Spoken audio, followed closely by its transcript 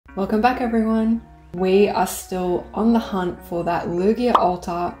Welcome back everyone! We are still on the hunt for that Lugia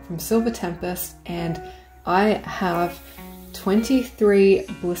altar from Silver Tempest, and I have 23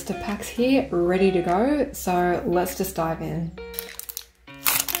 blister packs here ready to go, so let's just dive in.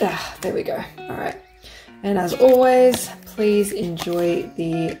 There we go. Alright, and as always, please enjoy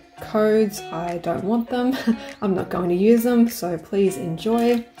the codes. I don't want them. I'm not going to use them, so please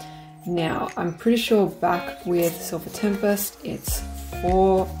enjoy. Now, I'm pretty sure back with Silver Tempest, it's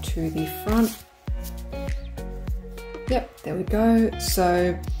 4 to the front. Yep, there we go.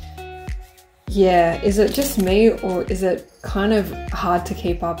 So yeah, is it just me or is it kind of hard to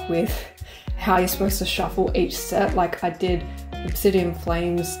keep up with how you're supposed to shuffle each set? Like I did Obsidian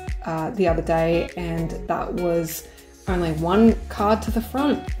Flames the other day, and that was only 1 card to the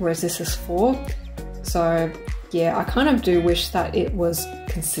front, whereas this is 4. So yeah, I kind of do wish that it was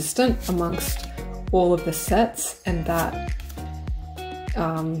consistent amongst all of the sets, and that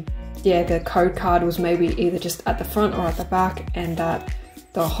yeah, the code card was maybe either just at the front or at the back, and that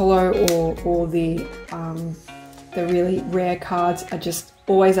the holo or the really rare cards are just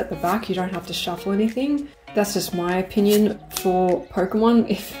always at the back. You don't have to shuffle anything. That's just my opinion for Pokemon,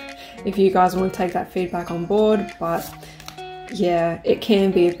 if you guys want to take that feedback on board. But yeah, it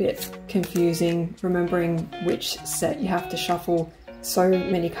can be a bit confusing remembering which set you have to shuffle so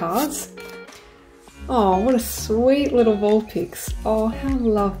many cards. Oh, what a sweet little Vulpix. Oh, how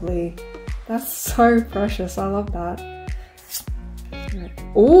lovely. That's so precious. I love that.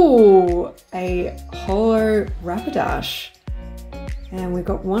 Ooh, a holo Rapidash. And we've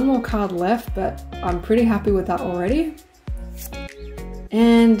got 1 more card left, but I'm pretty happy with that already.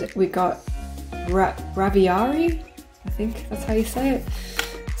 And we got Raviari. I think that's how you say it.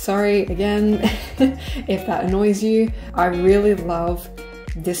 Sorry again if that annoys you. I really love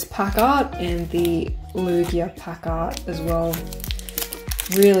this pack art and the Lugia pack art as well.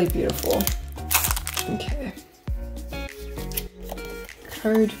 Really beautiful. Okay.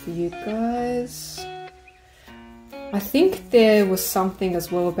 Code for you guys. I think there was something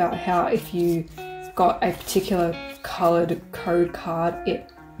as well about how if you got a particular coloured code card,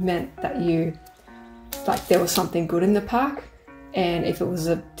 it meant that there was something good in the pack, and if it was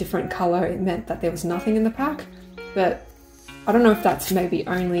a different colour, it meant that there was nothing in the pack. But I don't know if that's maybe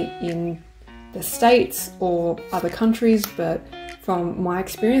only in the States or other countries, but from my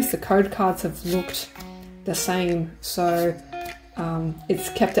experience, the code cards have looked the same. So it's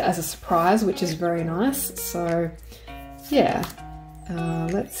kept it as a surprise, which is very nice. So yeah,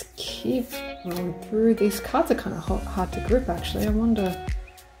 let's keep rolling through. These cards are kind of hard to grip actually. I wonder if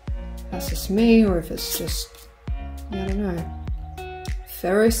that's just me or if it's just, yeah, I don't know.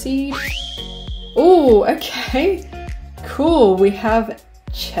 Ferroseed. Oh, okay. Cool, we have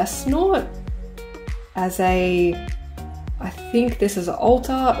Chestnut as a, I think this is an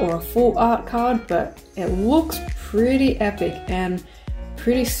altar or a full art card, but it looks pretty epic and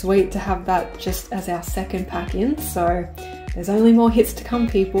pretty sweet to have that just as our second pack in. So there's only more hits to come,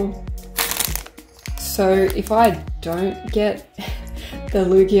 people. So if I don't get the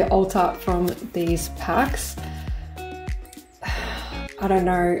Lugia altar from these packs, I don't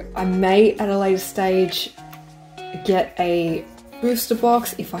know, I may at a later stage get a booster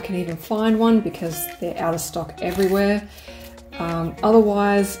box if I can even find one, because they're out of stock everywhere.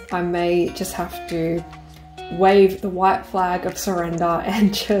 Otherwise, I may just have to wave the white flag of surrender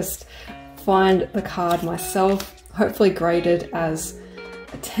and just find the card myself, hopefully graded as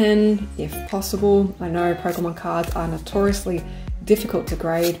a 10 if possible. I know Pokemon cards are notoriously difficult to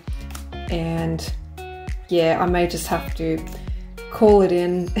grade, and yeah, I may just have to call it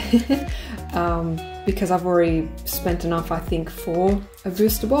in because I've already spent enough, I think, for a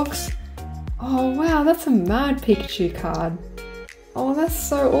booster box. Oh wow, that's a mad Pikachu card. Oh, that's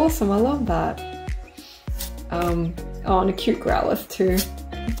so awesome, I love that. Oh, and a cute Growlithe too.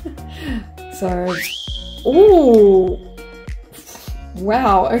 So, ooh,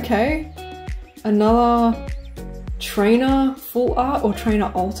 wow, okay. Another trainer full art or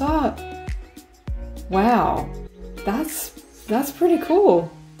trainer alt art. Wow, that's pretty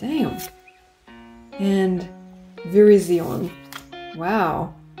cool. Damn. And Virizion.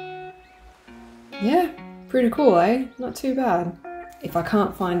 Wow. Yeah, pretty cool, eh? Not too bad. If I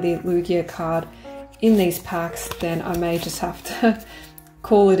can't find the Lugia card in these packs, then I may just have to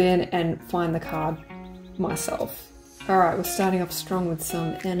call it in and find the card myself. Alright, we're starting off strong with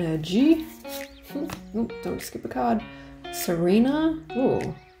some energy. Oh, don't skip a card. Serena.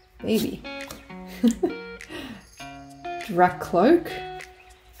 Ooh, baby. Dracloak.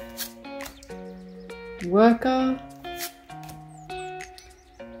 Worker.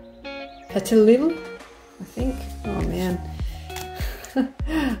 Petilil, I think. Oh man.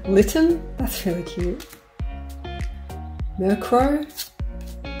 Litten, that's really cute. Murkrow.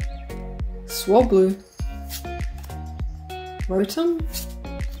 Swablu. Rotom.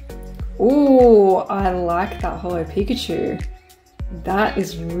 Ooh, I like that Holo Pikachu. That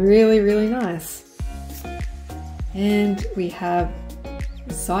is really, really nice. And we have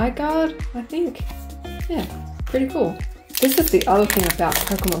Zygarde, I think. Yeah, pretty cool. This is the other thing about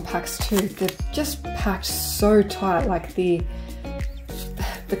Pokemon packs too. They're just packed so tight. Like the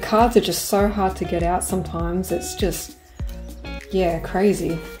cards are just so hard to get out sometimes. It's just, yeah,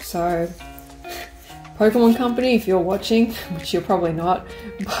 crazy. So Pokemon Company, if you're watching, which you're probably not,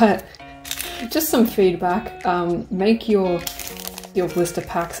 but just some feedback. Make your blister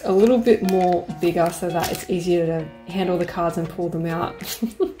packs a little bit more bigger so that it's easier to handle the cards and pull them out.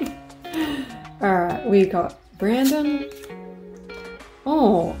 Alright, we got Brandon.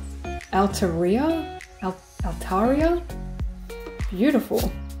 Oh, Altaria? Altaria?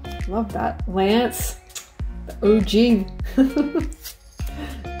 Beautiful. Love that. Lance. The OG.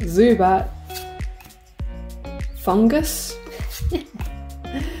 Zubat. Fungus.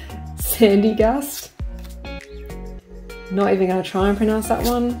 Sandygast. Not even going to try and pronounce that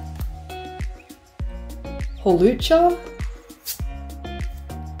one. Holucha.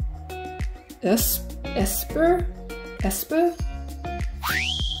 Esper?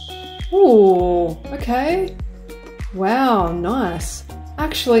 Ooh, okay. Wow, nice.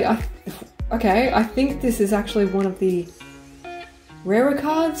 Actually, I think this is actually one of the rarer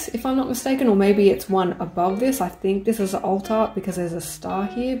cards, if I'm not mistaken, or maybe it's one above this. I think this is an alt art because there's a star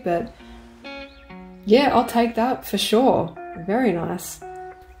here, but yeah, I'll take that for sure. Very nice.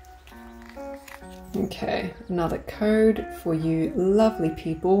 Okay, another code for you lovely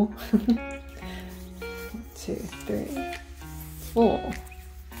people. 2, 3, 4.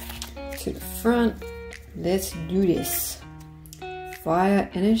 To the front. Let's do this. Fire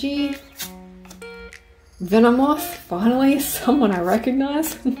Energy. Venomoth, finally, someone I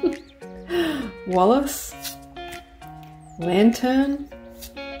recognize. Wallace. Lantern.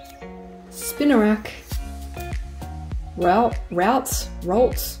 Spinarak. Routes.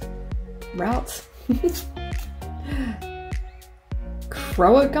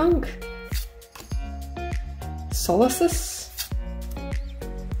 Croagunk. Solacis.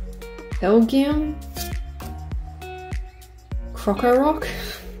 Elgium. Crocorock.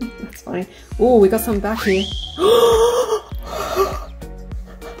 That's funny. Oh, we got something back here.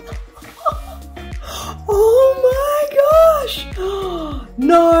 Oh my gosh!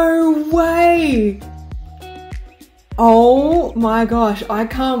 No way! Oh my gosh, I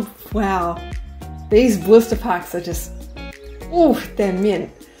can't, wow. These blister packs are just, ooh, they're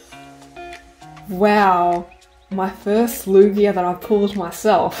mint. Wow, my first Lugia that I pulled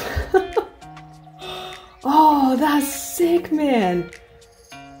myself. Oh, that's sick, man.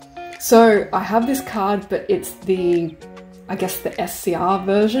 So I have this card, but it's the, I guess the SCR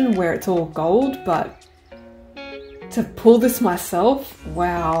version where it's all gold, but to pull this myself,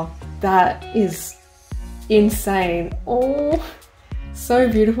 wow, that is insane. Oh, so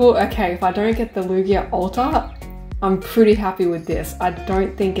beautiful. Okay, if I don't get the Lugia alt art, I'm pretty happy with this. I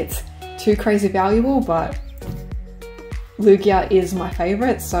don't think it's too crazy valuable, but Lugia is my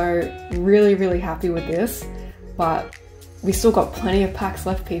favorite, so really, really happy with this. But we still got plenty of packs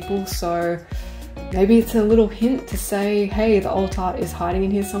left, people, so maybe it's a little hint to say, hey, the alt art is hiding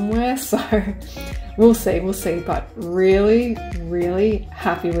in here somewhere, so we'll see, but really, really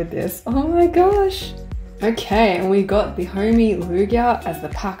happy with this. Oh my gosh. Okay, and we got the homie Lugia as the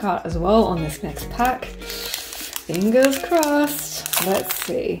pack art as well on this next pack. Fingers crossed. Let's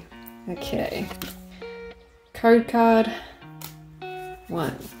see. Okay. Code card.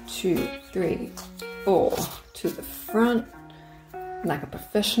 1, 2, 3, 4 to the front. Like a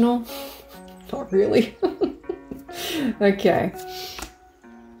professional. Not really. Okay.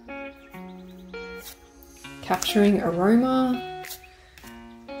 Capturing Aroma.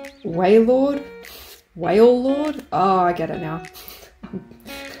 Wailord. Wailord? Oh, I get it now.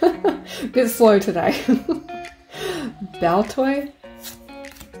 Bit slow today. Baltoy.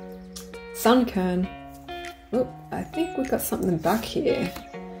 Sunkern. Oh, I think we've got something back here.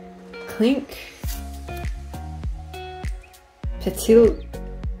 Clink. Petilil?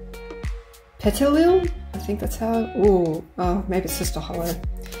 I think that's how. Ooh, oh, maybe it's just a holo.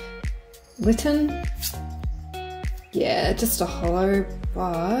 Litten. Yeah, just a holo,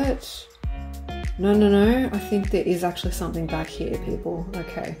 but no. I think there is actually something back here, people.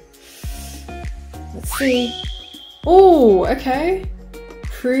 Okay. Let's see. Oh, okay.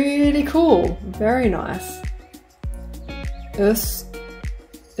 Pretty cool. Very nice.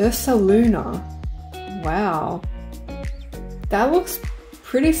 Ursaluna. Wow. That looks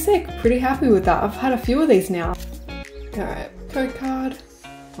pretty sick, pretty happy with that. I've had a few of these now. Alright, code card.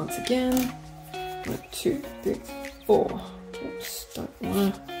 Once again. 1, 2, 3, 4. Oops, don't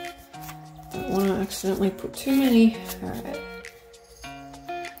wanna accidentally put too many. Alright.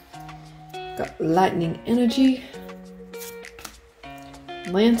 Got lightning energy.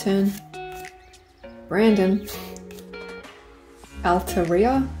 Lantern. Brandon.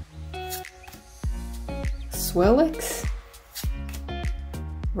 Altaria. Swirlix.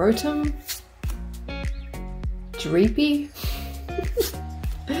 Rotom. Dreepy.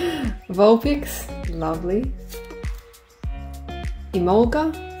 Vulpix. Lovely.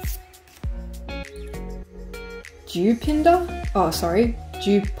 Emolga. Dewpinder. Oh, sorry.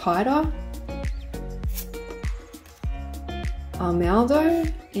 Dewpider. Armaldo.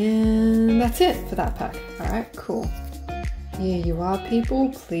 And that's it for that pack. Alright, cool. Here you are, people.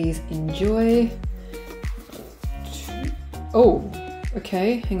 Please enjoy. Oh,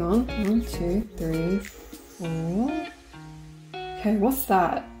 okay, hang on. 1, 2, 3, 4. Okay, what's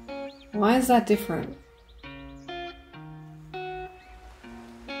that? Why is that different?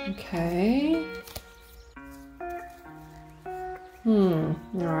 Okay.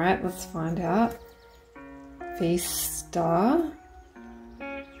 Alright, let's find out. V-Star.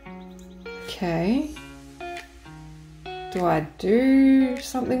 Okay. Do I do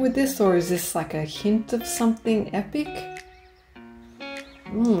something with this, or is this like a hint of something epic?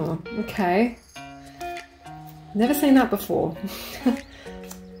 Okay. Never seen that before.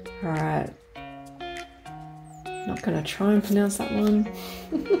 Alright. Not gonna try and pronounce that one.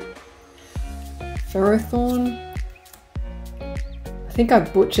 Ferrothorn. I think I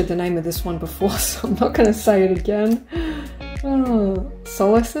butchered the name of this one before, so I'm not gonna say it again. Oh,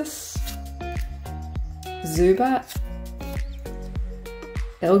 Solosis. Zubat.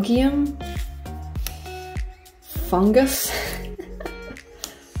 Elgium. Fungus.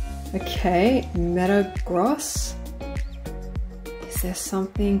 Okay, Metagross. Is there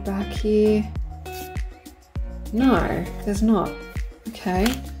something back here? No, there's not. Okay,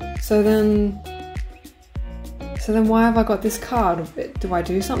 so then why have I got this card? Do I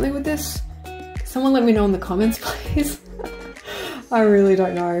do something with this? Someone let me know in the comments, please. I really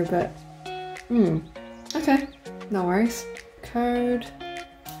don't know, but okay, no worries. Code.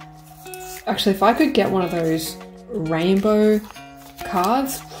 Actually, if I could get one of those rainbow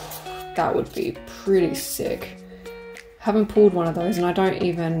cards, that would be pretty sick. Haven't pulled one of those, and I don't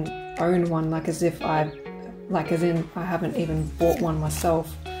even own one, like as in I haven't even bought one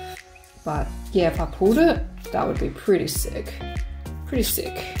myself. But yeah, if I pulled it, that would be pretty sick. Pretty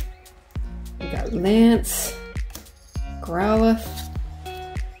sick. We got Lance, Growlithe,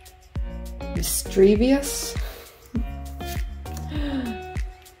 Mischievous,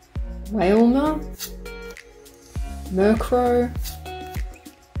 Wailmer, Murkrow,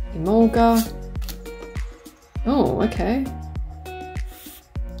 Emolga. Oh, okay.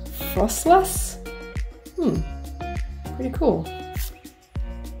 Frostless? Pretty cool.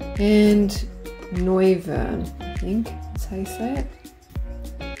 And Noivern, I think that's how you say it.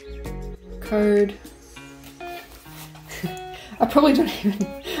 Code. I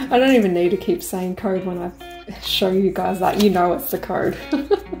don't even need to keep saying code when I show you guys that. You know it's the code.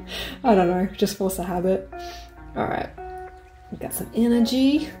 I don't know, just force a habit. Alright, we got some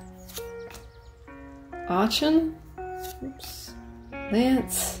energy. Archon. Oops.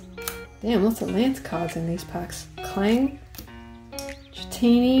 Lance. Damn, lots of Lance cards in these packs. Clang.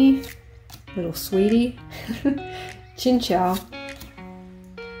 Chitini. Little Sweetie. Chinchou.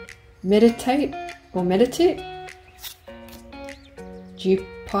 Meditate or Meditate.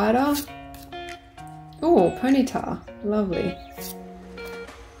 Dewpider. Oh, Ponyta. Lovely.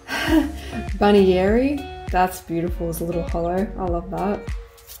 Bunny. That's beautiful. It's a little hollow. I love that.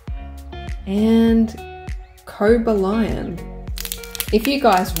 And Cobalion. If you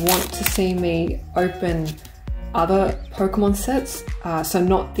guys want to see me open other Pokemon sets, so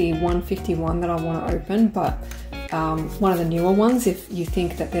not the 151 that I want to open, but one of the newer ones, if you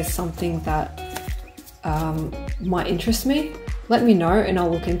think that there's something that might interest me, let me know and I'll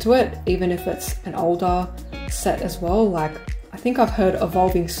look into it, even if it's an older set as well. Like, I think I've heard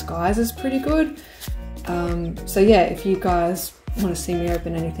Evolving Skies is pretty good. So yeah, if you guys want to see me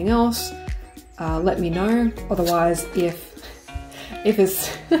open anything else, let me know. Otherwise, if it's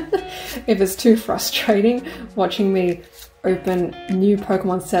if it's too frustrating watching me open new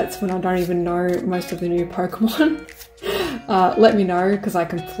Pokemon sets when I don't even know most of the new Pokemon, let me know, because I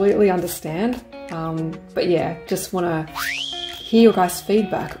completely understand. But yeah, just want to hear your guys'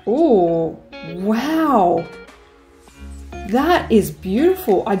 feedback. Oh, wow. That is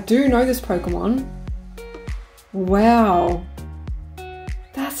beautiful. I do know this Pokemon. Wow.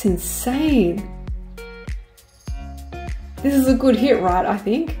 That's insane. This is a good hit, right? I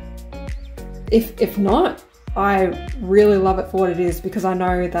think. If not, I really love it for what it is, because I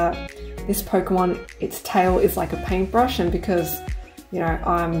know that this Pokemon, its tail is like a paintbrush, and because, you know,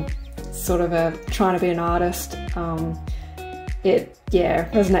 I'm sort of trying to be an artist, it, yeah,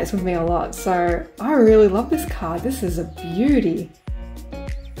 resonates with me a lot. So I really love this card. This is a beauty.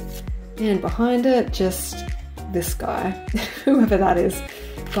 And behind it, just this guy, whoever that is.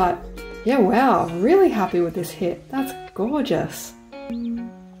 But yeah, wow, really happy with this hit. That's gorgeous. Alright,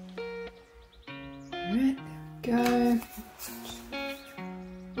 there we go.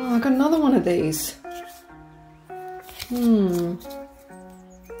 Oh, I got another one of these.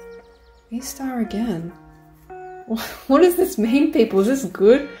 V-Star again. What does this mean, people? Is this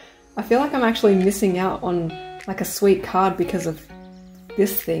good? I feel like I'm actually missing out on like a sweet card because of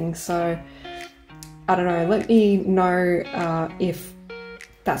this thing, so I don't know. Let me know if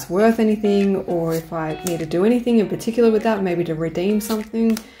that's worth anything, or if I need to do anything in particular with that, maybe to redeem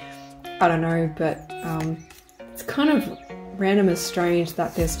something. I don't know, but it's kind of random and strange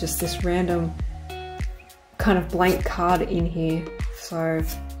that there's just this random kind of blank card in here. So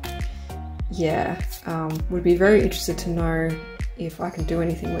yeah, would be very interested to know if I can do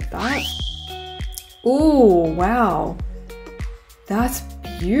anything with that. Ooh, wow. That's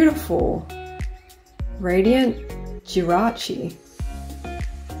beautiful. Radiant Jirachi.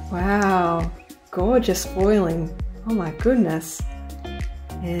 Wow, gorgeous foiling. Oh my goodness.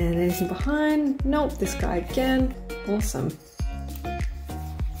 And anything behind? Nope, this guy again. Awesome.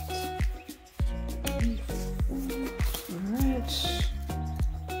 Alright.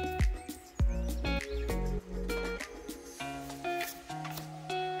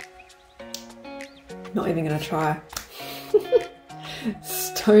 Not even gonna try.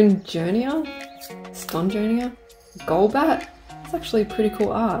 Stonejourneyer? Golbat? It's actually pretty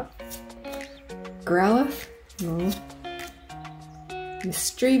cool art. Growlithe? No.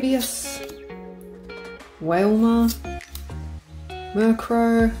 Mischievous. Wailmer.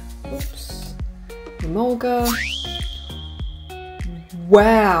 Murkrow. Oops. Emolga.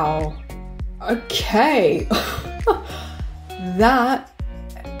 Wow. Okay. That,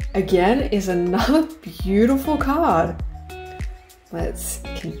 again, is another beautiful card. Let's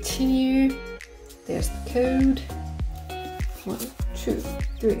continue. There's the code. 1, 2,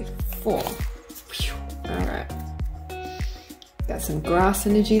 3, 4. Alright. Got some grass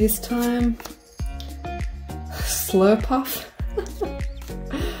energy this time. Slurpuff.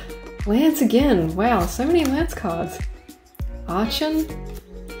 Lance again. Wow, so many Lance cards. Archon.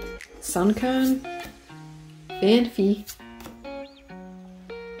 Sunkern. Banfi.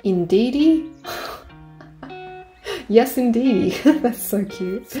 Indeedee. Yes, indeedy. That's so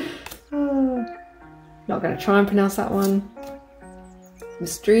cute. Not going to try and pronounce that one.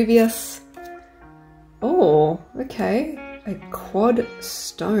 Mischievous. Oh, okay. A quad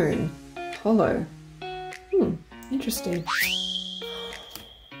stone. Hollow. Interesting.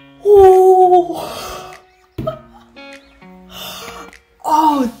 Oh!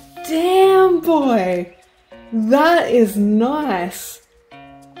 Oh, damn, boy! That is nice.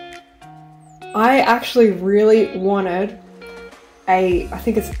 I actually really wanted I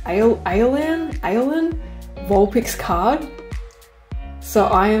think it's Aelan Vulpix card. So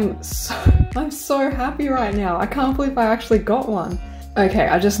I'm so happy right now. I can't believe I actually got one. Okay,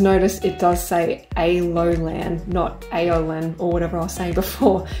 I just noticed it does say Alolan, not Aeolin or whatever I was saying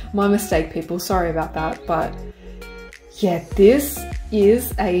before. My mistake, people. Sorry about that. But yeah, this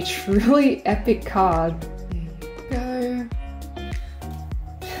is a truly epic card. There you go.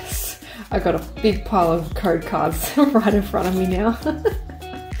 Yes. I got a big pile of code cards right in front of me now.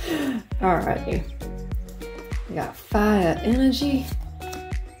 Alrighty. We got Fire Energy.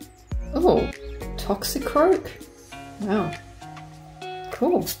 Oh, Toxicroak. Wow.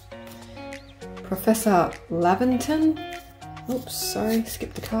 Cool. Professor Laventon. Oops, sorry,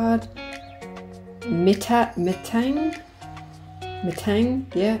 skipped the card. Metang,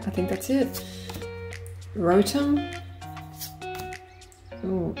 yeah, I think that's it. Rotom.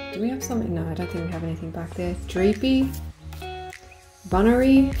 Oh, do we have something? No, I don't think we have anything back there. Dreepy.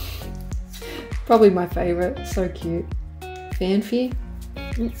 Bunnery. Probably my favourite, so cute. Fanfi.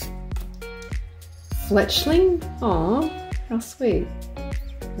 Fletchling. Aw, how sweet.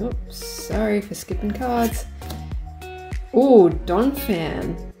 Oops, sorry for skipping cards. Ooh,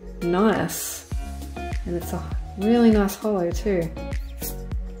 Donphan. Nice. And it's a really nice holo too.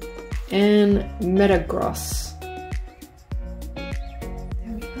 And Metagross. There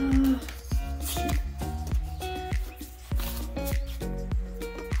we are.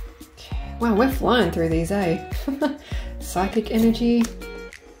 Okay. Wow, we're flying through these, eh? Psychic Energy.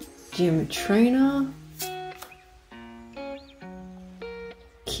 Gym Trainer,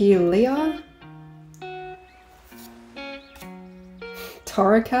 Keelia,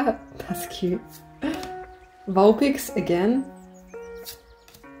 Torracat, that's cute, Vulpix again,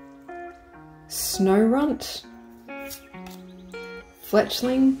 Snowrunt,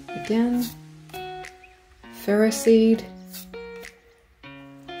 Fletchling again, Ferroseed,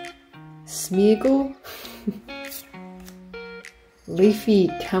 Smeargle, Leafy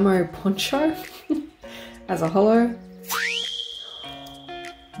Camo Poncho as a holo.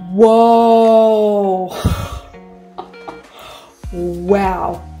 Whoa!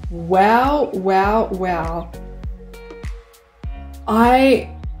 Wow. Wow, wow, wow.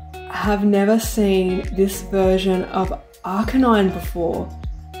 I have never seen this version of Arcanine before.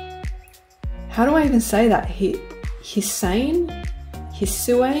 How do I even say that? Hisuane?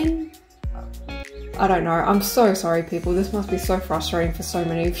 I don't know. I'm so sorry, people. This must be so frustrating for so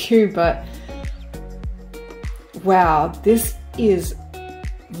many of you, but wow, this is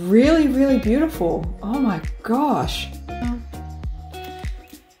really, really beautiful. Oh my gosh.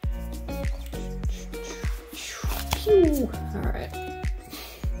 Alright.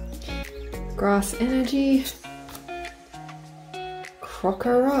 Grass Energy.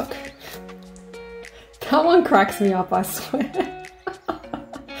 Crocorock. That one cracks me up, I swear.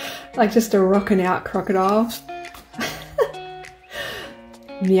 Like just a rockin' out crocodile.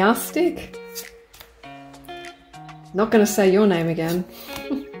 Meowstic. Not gonna say your name again.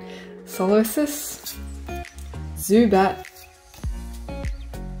 Solosis. Zubat.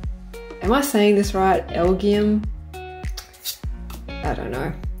 Am I saying this right? Elgium. I don't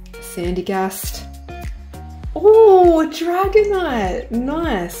know. Sandygast. Oh, Dragonite!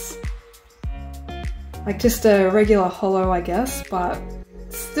 Nice! Like just a regular holo, I guess, but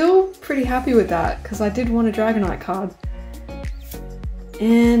still pretty happy with that because I did want a Dragonite card.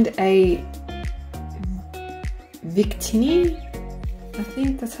 And a Victini, I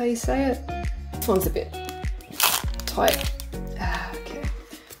think that's how you say it. This one's a bit tight. Okay.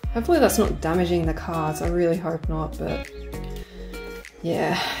 Hopefully that's not damaging the cards. I really hope not, but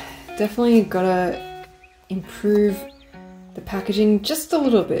yeah, definitely gotta improve the packaging just a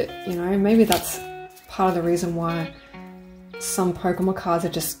little bit, you know, maybe that's part of the reason why some Pokemon cards are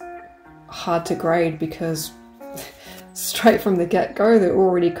just hard to grade, because straight from the get-go they're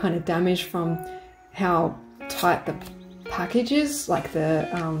already kind of damaged from how tight the package is, like the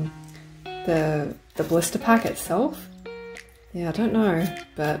blister pack itself. Yeah, I don't know,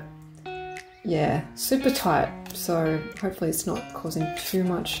 but yeah, super tight, so hopefully it's not causing too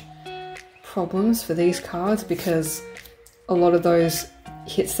much problems for these cards, because a lot of those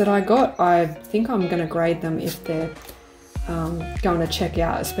hits that I got, I think I'm going to grade them if they're going to check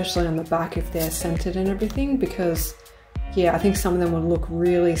out, especially on the back if they're scented and everything, because yeah, I think some of them would look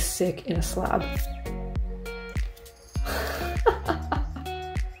really sick in a slab.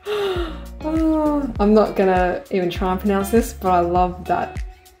 Oh, I'm not gonna even try and pronounce this, but I love that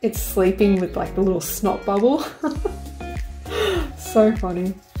it's sleeping with like the little snot bubble. So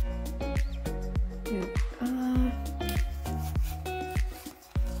funny. Yeah.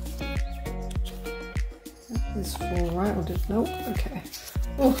 That is 4, right? Or did, nope, okay.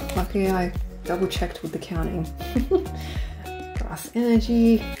 Oh, lucky I double checked with the counting. Grass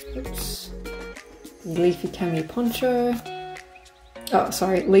Energy, oops. Leafy Camo Poncho. Oh,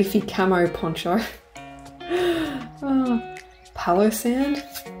 sorry, Leafy Camo Poncho. Palosand.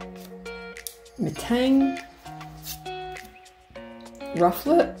 Metang.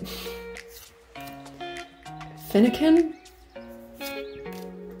 Rufflet. Fennekin.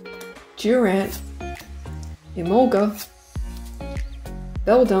 Durant. Emolga.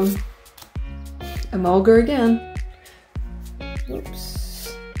 Beldum. Emolga again.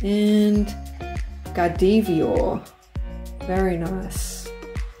 Oops. And Gardevoir. Very nice.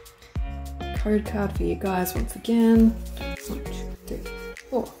 Code card for you guys once again. 1, 2, 3,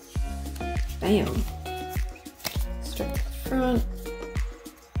 4. Bam. Straight to the front.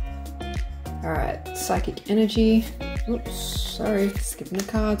 Alright, Psychic Energy. Oops, sorry, skipping the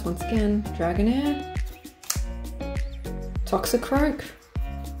cards once again. Dragonair. Toxicroak.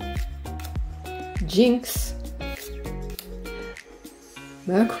 Jinx.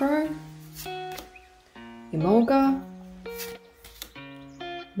 Murkrow. Emolga.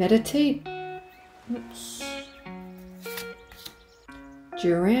 Meditate. Oops.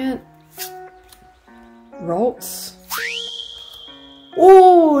 Durant. Ralts.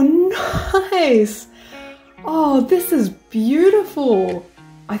 Oh, nice! Oh, this is beautiful!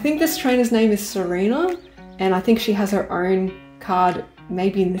 I think this trainer's name is Serena, and I think she has her own card,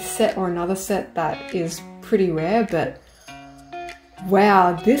 maybe in this set or another set that is pretty rare, but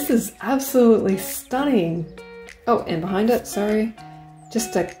Wow, this is absolutely stunning. Oh, and behind it, sorry,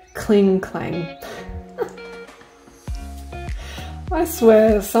 just a cling clang. I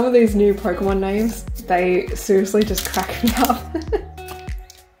swear, some of these new Pokemon names, they seriously just crack me up.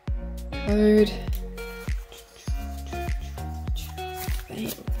 Code.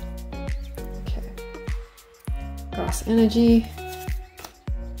 Bam. Okay. Grass Energy.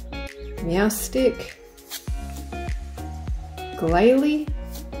 Meowstick. Glalie.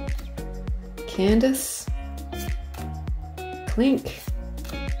 Candace. Clink.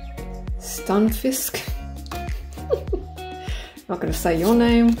 Stunfisk. Not going to say your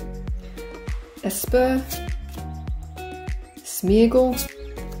name. Esper. Smeargle.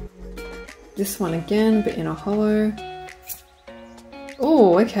 This one again, but in a holo.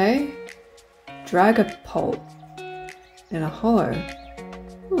 Oh, okay. Dragapult in a holo.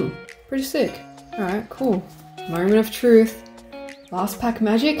 Pretty sick. Alright, cool. Moment of truth. Last pack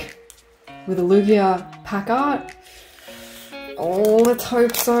magic with a Lugia pack art. Oh, let's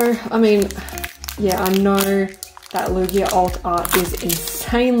hope so. I mean, yeah, I know that Lugia alt art is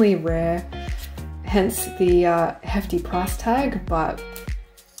insanely rare, hence the hefty price tag, but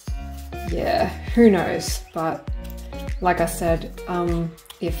yeah, who knows. But like I said,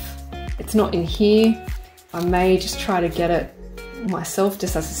 if it's not in here, I may just try to get it myself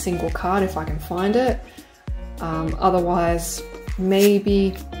just as a single card if I can find it. Otherwise,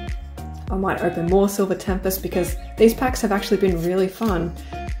 maybe I might open more Silver Tempest, because these packs have actually been really fun,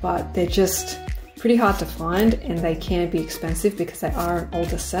 but they're just pretty hard to find and they can be expensive because they are an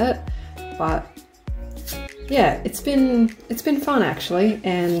older set. But yeah, it's been fun actually,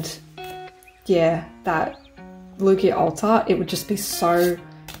 and yeah, that Lugia alt art, it would just be so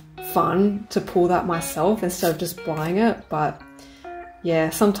fun to pull that myself instead of just buying it. But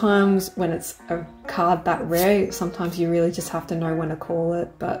yeah, sometimes when it's a card that rare, sometimes you really just have to know when to call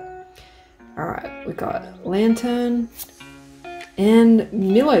it. But alright, we got Lantern and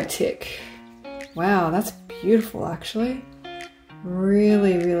Milotic. Wow, that's beautiful actually.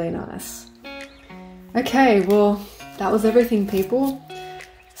 Really, really nice. Okay, well, that was everything, people.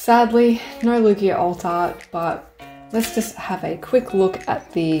 Sadly, no Lugia alt art, but let's just have a quick look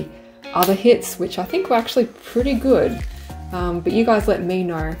at the other hits, which I think were actually pretty good. But you guys let me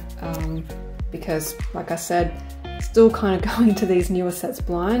know, because like I said, still kind of going to these newer sets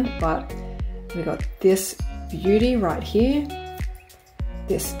blind. But we got this beauty right here,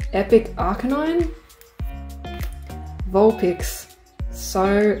 this epic Arcanine, Vulpix,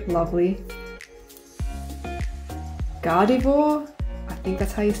 so lovely, Gardevoir, I think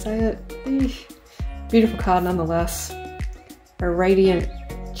that's how you say it. Eesh. Beautiful card nonetheless. A Radiant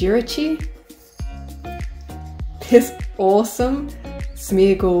Jirachi, this awesome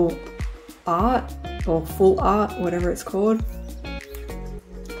Smeargle art, or full art, whatever it's called.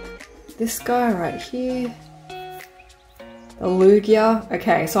 This guy right here, a Lugia.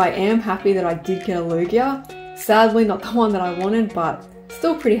 Okay, so I am happy that I did get a Lugia. Sadly, not the one that I wanted, but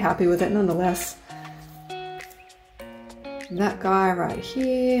still pretty happy with it nonetheless. That guy right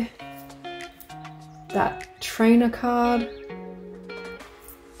here, that trainer card,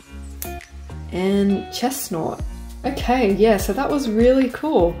 and Chestnut. Okay, yeah, so that was really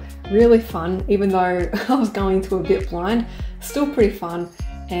cool, really fun, even though I was going to a bit blind, still pretty fun.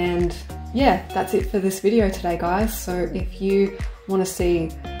 And yeah, that's it for this video today, guys. So if you want to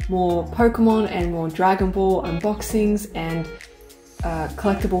see more Pokemon and more Dragon Ball unboxings and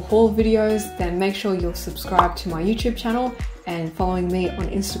collectible haul videos, then make sure you're subscribed to my YouTube channel and following me on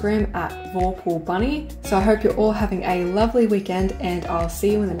Instagram at Vorpal Bunni. So I hope you're all having a lovely weekend, and I'll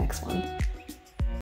see you in the next one.